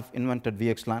 they kind of invented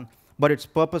VXLAN. But its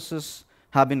purposes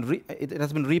have been it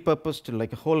has been repurposed to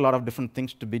like a whole lot of different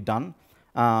things to be done.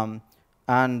 I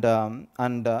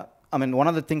mean, one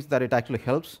of the things that it actually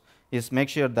helps is make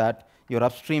sure that your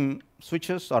upstream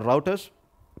switches or routers,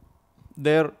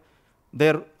 their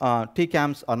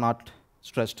TCAMs are not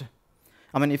stressed.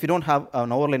 I mean, if you don't have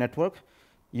an overlay network,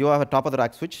 you have a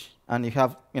top-of-the-rack switch, and you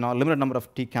have a limited number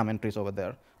of TCAM entries over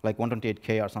there, like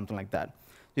 128K or something like that.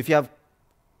 If you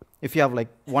have like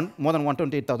more than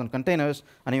 128,000 containers,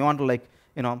 and you want to like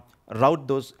route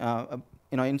those,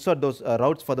 insert those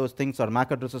routes for those things or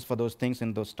MAC addresses for those things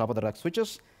in those top-of-the-rack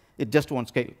switches, it just won't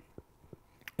scale.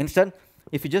 Instead,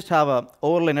 if you just have an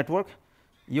overlay network,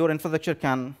 your infrastructure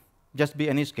can just be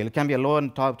any scale. It can be a low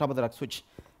and top-of-the-rack switch.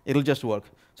 It'll just work.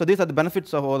 So these are the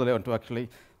benefits of overlay network, actually,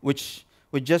 which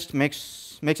just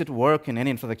makes it work in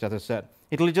any infrastructure, as I said.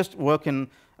 It'll just work in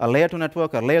a layer 2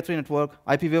 network, a layer 3 network,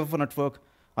 IPv4 network,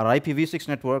 or IPv6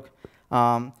 network.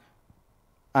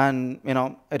 And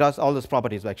it has all those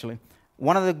properties, actually.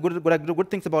 One of the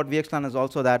good things about VXLAN is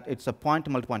also that it's a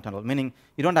point-to-multipoint tunnel, meaning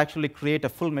you don't actually create a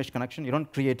full mesh connection. You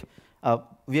don't create a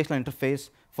VXLAN interface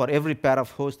for every pair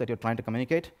of hosts that you're trying to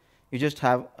communicate. You just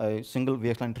have a single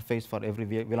VXLAN interface for every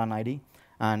VLAN ID,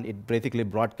 and it basically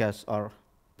broadcasts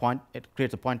it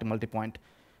creates a point-to-multipoint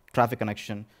traffic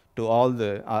connection to all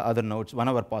the other nodes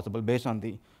whenever possible based on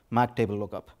the MAC table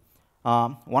lookup.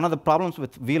 One of the problems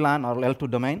with VLAN or L2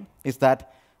 domain is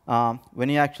that when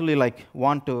you actually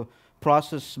want to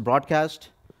process broadcast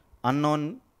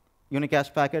unknown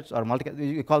unicast packets or multicast,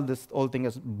 you call this whole thing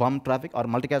as bump traffic or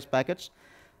multicast packets,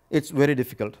 it's very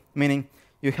difficult, meaning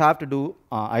you have to do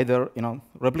either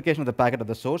replication of the packet at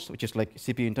the source, which is like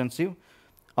CPU intensive,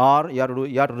 or you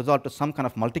have to resort to some kind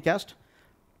of multicast,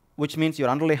 which means your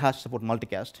underlay has to support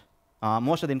multicast.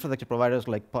 Most of the infrastructure providers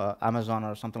like Amazon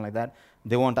or something like that,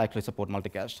 they won't actually support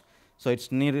multicast. So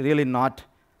it's really not,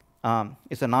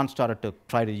 it's a non-starter to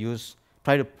try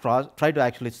to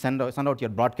actually send out your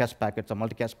broadcast packets or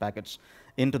multicast packets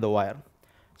into the wire.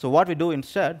 So what we do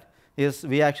instead is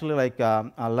we actually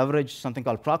leverage something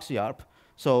called proxy ARP.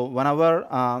 So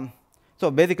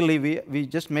so basically we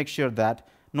just make sure that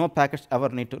no broadcast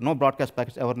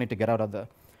packets ever need to get out of the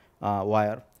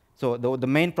wire. So the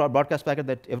main broadcast packet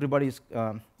that everybody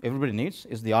needs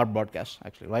is the ARP broadcast,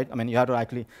 actually, right? I mean, you have to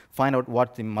actually find out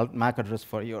what the MAC address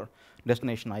for your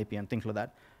destination IP and things like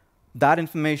that. That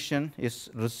information is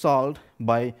resolved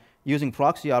by using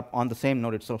proxy ARP on the same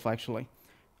node itself, actually.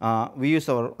 We use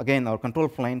our control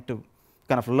plane to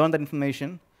kind of learn that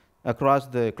information across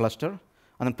the cluster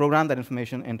and then program that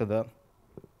information into the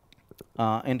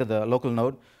local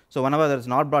node. So whenever there's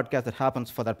an ARP broadcast that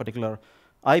happens for that particular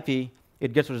IP,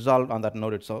 it gets resolved on that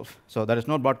node itself. So there is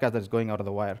no broadcast that's going out of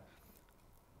the wire.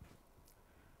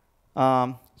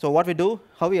 So what we do,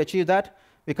 how we achieve that,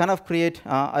 we kind of create,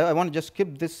 I want to just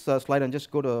skip this slide and just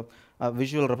go to a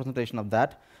visual representation of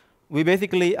that. We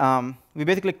basically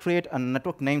create a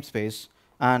network namespace,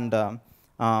 and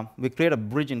we create a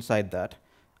bridge inside that.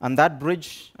 And that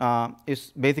bridge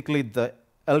is basically the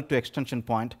L2 extension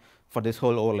point for this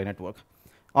whole overlay network.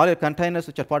 All your containers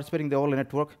which are participating in the overlay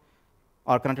network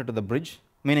are connected to the bridge,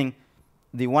 meaning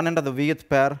the one end of the vth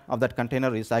pair of that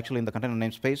container is actually in the container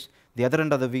namespace. The other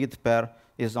end of the vth pair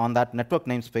is on that network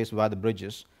namespace where the bridge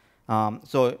is.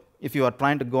 So if you are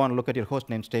trying to go and look at your host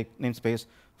namespace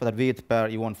for that vth pair,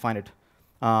 you won't find it.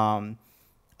 And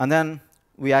then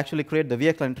we actually create the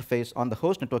VXLAN interface on the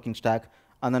host networking stack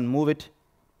and then move it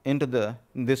into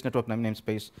this network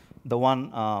namespace, the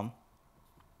one.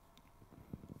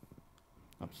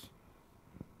 Oops.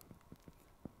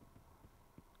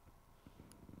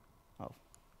 Oh,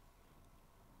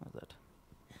 how's that?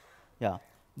 Yeah,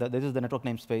 this is the network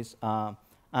namespace,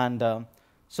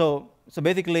 so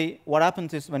basically, what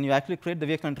happens is when you actually create the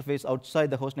VXLAN interface outside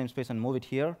the host namespace and move it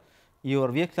here, your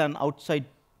VXLAN outside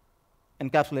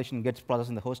encapsulation gets processed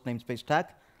in the host namespace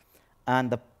stack,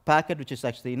 and the packet, which is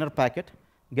actually the inner packet,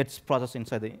 gets processed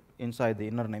inside the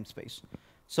inner namespace.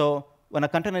 So when a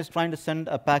container is trying to send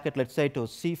a packet, let's say to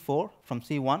C4 from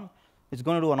C1, it's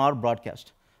going to do an ARP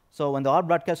broadcast. So when the ARP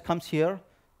broadcast comes here,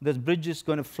 this bridge is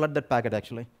going to flood that packet,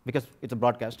 actually, because it's a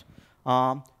broadcast.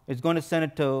 It's going to send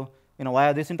it to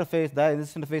via this interface,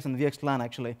 and VXLAN,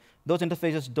 actually. Those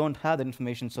interfaces don't have that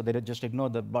information, so they just ignore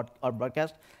the ARP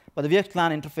broadcast. But the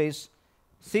VXLAN interface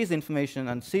sees the information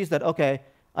and sees that, OK,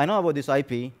 I know about this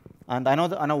IP, and I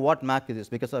know what MAC it is,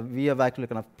 because we have actually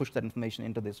kind of pushed that information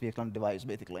into this VXLAN device,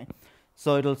 basically.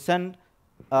 So it'll send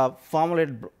a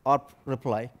formulated ARP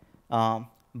reply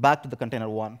back to the container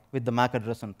 1 with the MAC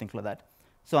address and things like that.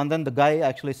 So and then the guy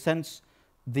actually sends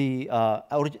the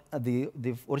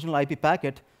original IP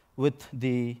packet with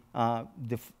the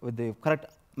correct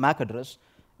MAC address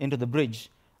into the bridge.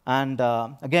 And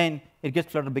again, it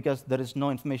gets flooded because there is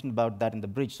no information about that in the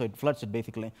bridge, so it floods it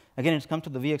basically. Again, it's come to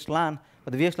the VXLAN,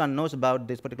 but the VXLAN knows about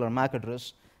this particular MAC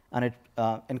address, and it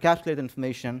encapsulates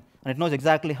information, and it knows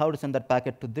exactly how to send that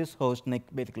packet to this host NIC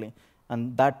basically.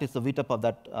 And that is the VTUP of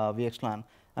that VXLAN,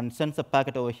 and sends the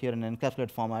packet over here in an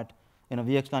encapsulated format in a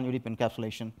VXLAN UDP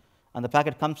encapsulation. And the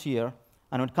packet comes here,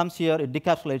 and when it comes here, it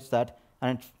decapsulates that,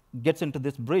 and it gets into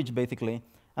this bridge basically,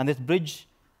 and this bridge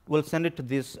will send it to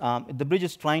this. The bridge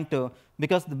is trying to,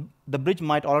 because the bridge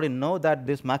might already know that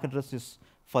this MAC address is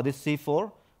for this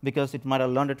C4, because it might have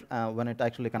learned it when it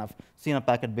actually kind of seen a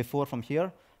packet before from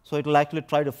here. So it will actually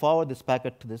try to forward this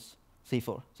packet to this C4.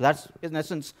 So that's, in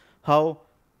essence, how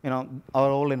our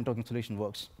whole networking solution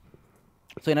works.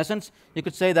 So in essence, you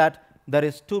could say that there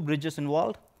is 2 bridges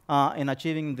involved in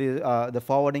achieving the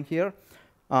forwarding here.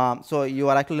 So you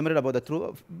are actually limited about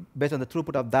based on the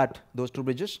throughput of those 2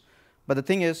 bridges. But the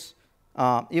thing is,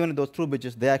 even in those 2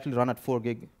 bridges, they actually run at 4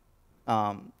 gig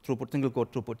throughput, single core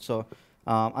throughput. So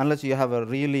unless you have a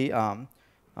really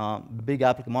big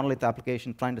monolith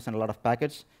application trying to send a lot of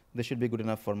packets, this should be good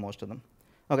enough for most of them.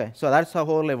 OK, so that's how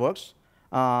overlay works.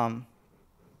 I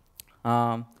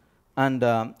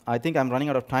think I'm running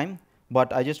out of time,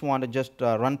 but I just want to just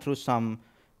run through some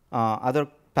other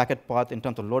packet path in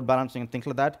terms of load balancing and things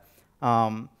like that.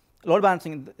 Load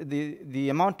balancing, the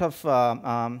amount of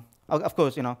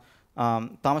course,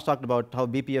 Thomas talked about how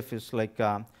BPF is like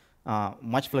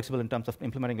much flexible in terms of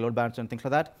implementing load balancer and things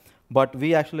like that. But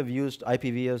we actually have used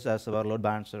IPVS as our load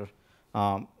balancer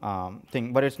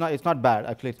thing. But it's not bad.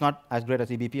 Actually, it's not as great as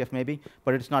eBPF maybe,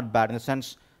 but it's not bad in the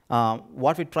sense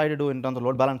what we try to do in terms of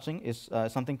load balancing is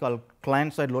something called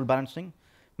client-side load balancing,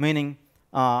 meaning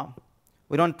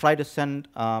we don't try to send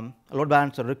a load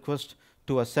balancer request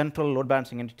to a central load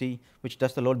balancing entity which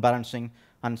does the load balancing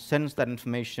and sends that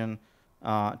information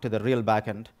to the real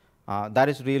backend. That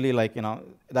is really like, there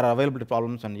are availability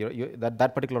problems, and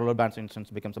that particular load balancing instance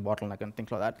becomes a bottleneck and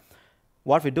things like that.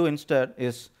 What we do instead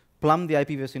is plumb the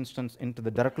IPVS instance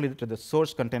directly to the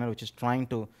source container, which is trying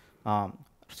to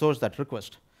source that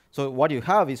request. So what you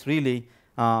have is really,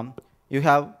 you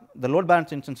have the load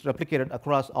balance instance replicated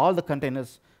across all the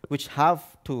containers which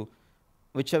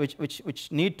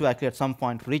need to actually at some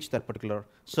point reach that particular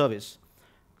service.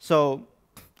 So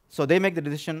they make the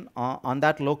decision on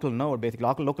that local node, basically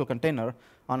local container,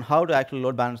 on how to actually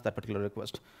load balance that particular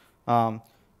request.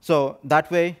 So that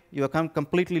way, you can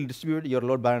completely distribute your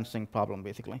load balancing problem,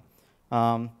 basically.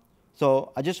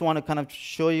 So I just want to kind of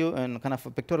show you in kind of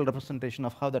a pictorial representation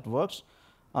of how that works.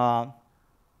 I'm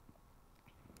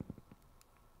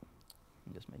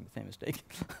just making the same mistake.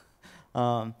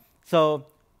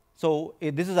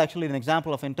 This is actually an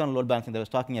example of internal load balancing that I was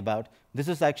talking about. This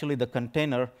is actually the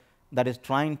container that is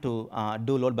trying to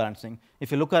do load balancing.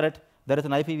 If you look at it, there is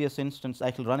an IPVS instance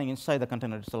actually running inside the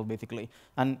container itself, basically.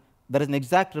 And there is an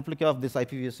exact replica of this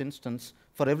IPVS instance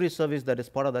for every service that is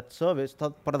part of that service,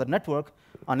 part of that network,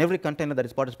 on every container that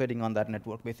is participating on that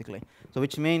network, basically. So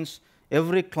which means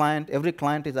every client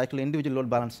is actually individual load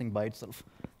balancing by itself.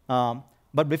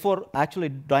 But before actually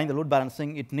doing the load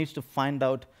balancing, it needs to find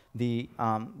out the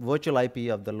virtual IP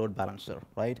of the load balancer,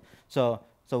 right? So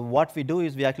what we do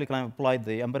is we actually kind of apply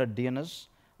the embedded DNS.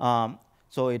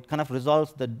 So it kind of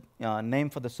resolves the name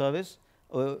for the service,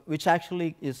 which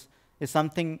actually is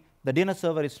something the DNS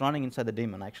server is running inside the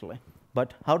daemon, actually.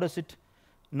 But how does it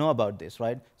know about this,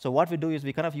 right? So what we do is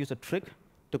we kind of use a trick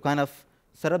to kind of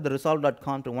set up the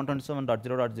resolve.conf to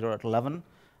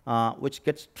 127.0.0.11, which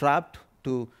gets trapped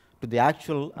to the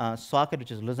actual socket which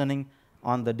is listening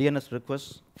on the DNS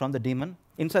requests from the daemon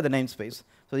inside the namespace.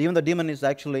 So even the daemon is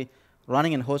actually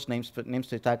running in host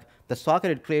namespace stack. The socket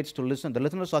it creates to listen, the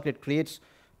listener socket it creates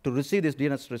to receive this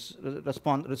DNS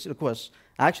request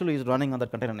actually is running on that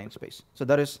container namespace. So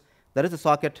there is a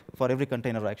socket for every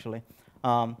container, actually.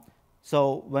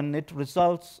 So when it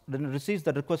receives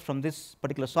the request from this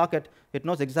particular socket, it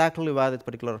knows exactly where this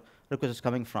particular request is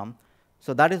coming from.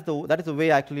 So that is the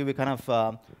way actually we kind of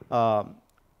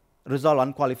resolve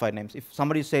unqualified names. If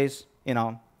somebody says,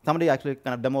 somebody actually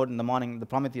kind of demoed in the morning, the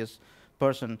Prometheus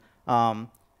person,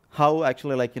 how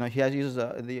actually he uses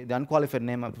the unqualified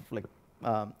name of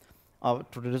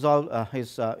to resolve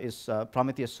his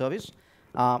Prometheus service.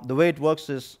 The way it works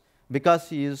is because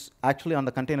he is actually on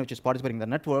the container which is participating in the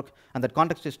network, and that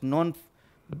context is known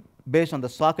based on the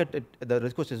socket the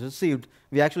request is received,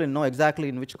 we actually know exactly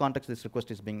in which context this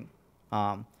request is being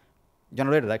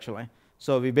generated, actually.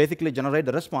 So we basically generate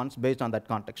the response based on that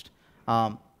context.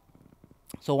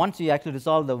 So once you actually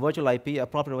resolve the virtual IP, a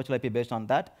proper virtual IP based on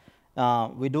that,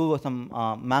 we do some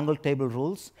mangled table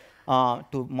rules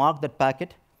to mark that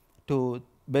packet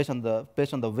based on the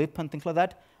WIP and things like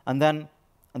that, and then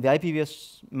the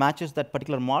IPVS matches that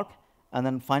particular mark and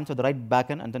then finds the right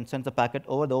backend and then sends the packet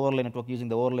over the overlay network using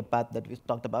the overlay path that we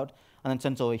talked about, and then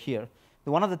sends over here.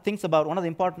 So one of the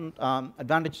important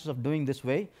advantages of doing this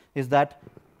way is that,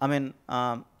 I mean,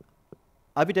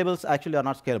 IP tables actually are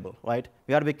not scalable, right?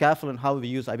 We have to be careful in how we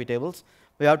use IP tables.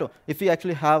 We have to, if we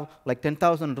actually have like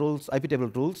 10,000 rules, IP table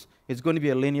rules, it's going to be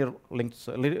a linear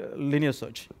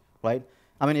search, right?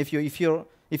 I mean, if your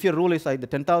rule is like the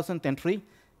 10,000th entry,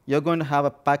 you're going to have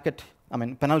a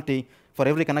penalty for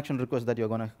every connection request that you're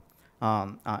going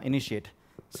to initiate.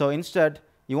 So instead,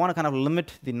 you want to kind of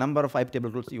limit the number of IP table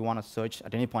rules you want to search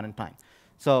at any point in time.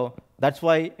 So that's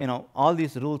why all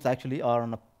these rules actually are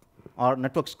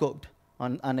network scoped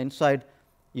and inside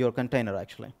your container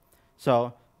actually.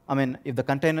 So I mean, if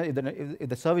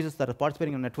the services that are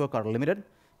participating in the network are limited,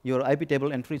 your IP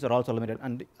table entries are also limited,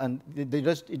 and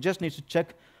it just needs to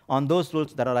check on those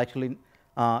rules that are actually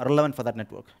relevant for that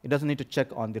network. It doesn't need to check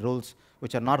on the rules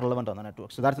which are not relevant on the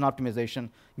network. So that's an optimization.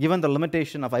 Given the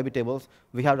limitation of IP tables,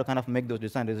 we have to kind of make those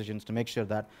design decisions to make sure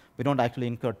that we don't actually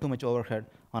incur too much overhead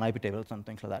on IP tables and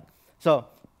things like that. So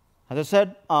as I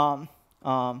said,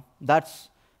 that's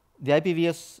the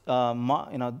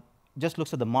IPVS just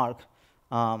looks at the mark.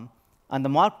 And the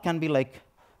mark can be like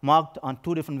marked on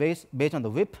two different ways based on the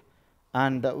WIP.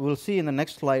 And we'll see in the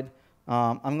next slide.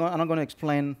 I'm not going to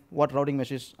explain what routing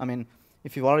mesh is. I mean,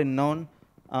 if you've already known,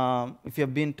 if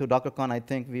you've been to DockerCon, I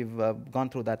think we've gone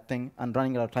through that thing and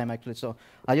running out of time, actually. So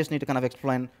I just need to kind of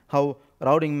explain how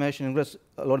routing mesh and ingress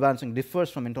load balancing differs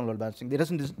from internal load balancing. It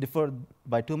doesn't differ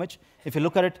by too much. If you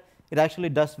look at it, it actually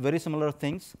does very similar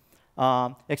things,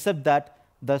 except that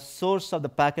the source of the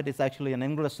packet is actually an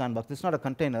Ingress sandbox. This is not a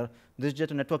container. This is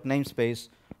just a network namespace.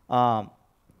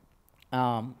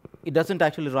 It doesn't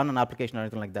actually run an application or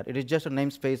anything like that. It is just a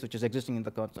namespace which is existing in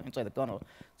inside the kernel.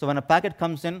 So when a packet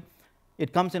comes in,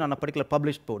 it comes in on a particular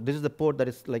published port. This is the port that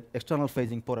is like external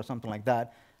facing port or something like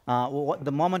that.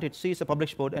 The moment it sees a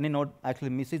published port, any node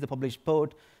actually sees the published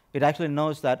port, it actually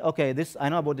knows that, okay, I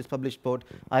know about this published port.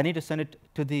 I need to send it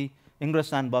to the Ingress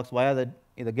sandbox via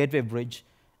the gateway bridge.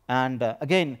 And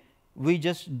again, we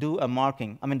just do a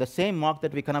marking. I mean, the same mark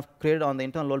that we kind of created on the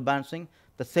internal load balancing,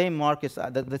 the same mark is,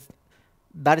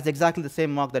 that is exactly the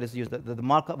same mark that is used. The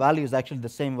mark value is actually the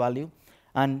same value.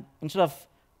 And instead of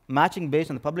matching based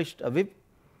on the published WIP,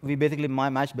 we basically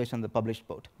match based on the published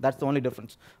port. That's the only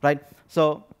difference, right?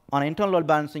 So on internal load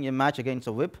balancing, you match against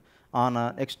a WIP. On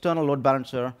an external load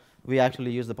balancer, we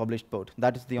actually use the published port.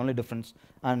 That is the only difference.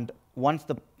 And once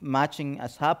the matching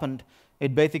has happened,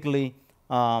 it basically,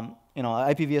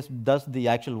 IPVS does the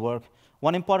actual work.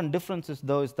 One important difference is,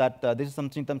 though, is that this is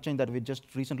something that we just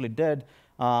recently did.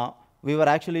 We were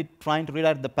actually trying to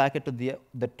redirect the packet to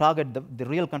the target, the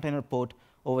real container port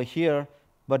over here,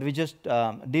 but we just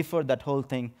deferred that whole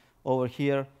thing over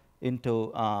here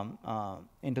into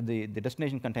the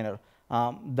destination container.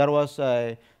 There was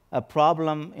a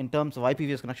problem in terms of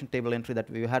IPVS connection table entry that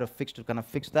we had to fix to kind of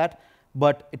fix that,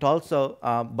 but it also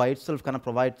by itself kind of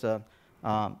provides a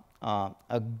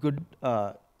good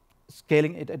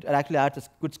scaling. It actually adds a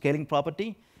good scaling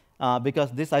property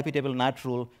because this IP table NAT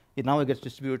rule, it now gets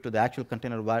distributed to the actual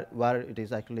container where it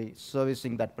is actually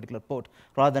servicing that particular port,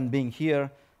 rather than being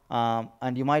here.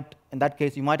 And you might, in that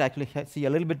case, you might actually see a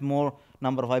little bit more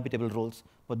number of IP table rules,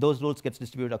 but those rules gets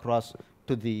distributed across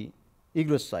to the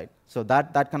egress side. So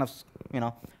that kind of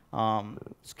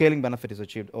scaling benefit is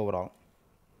achieved overall.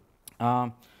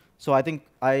 So I think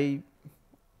I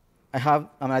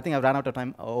think I've ran out of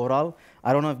time overall.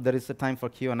 I don't know if there is a time for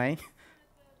Q&A.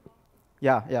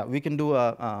 Yeah, we can do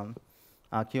a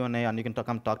Q&A, and you can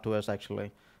come talk to us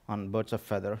actually on Birds of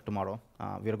Feather tomorrow.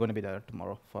 We are going to be there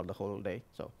tomorrow for the whole day.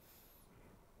 So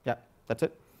yeah, that's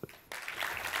it.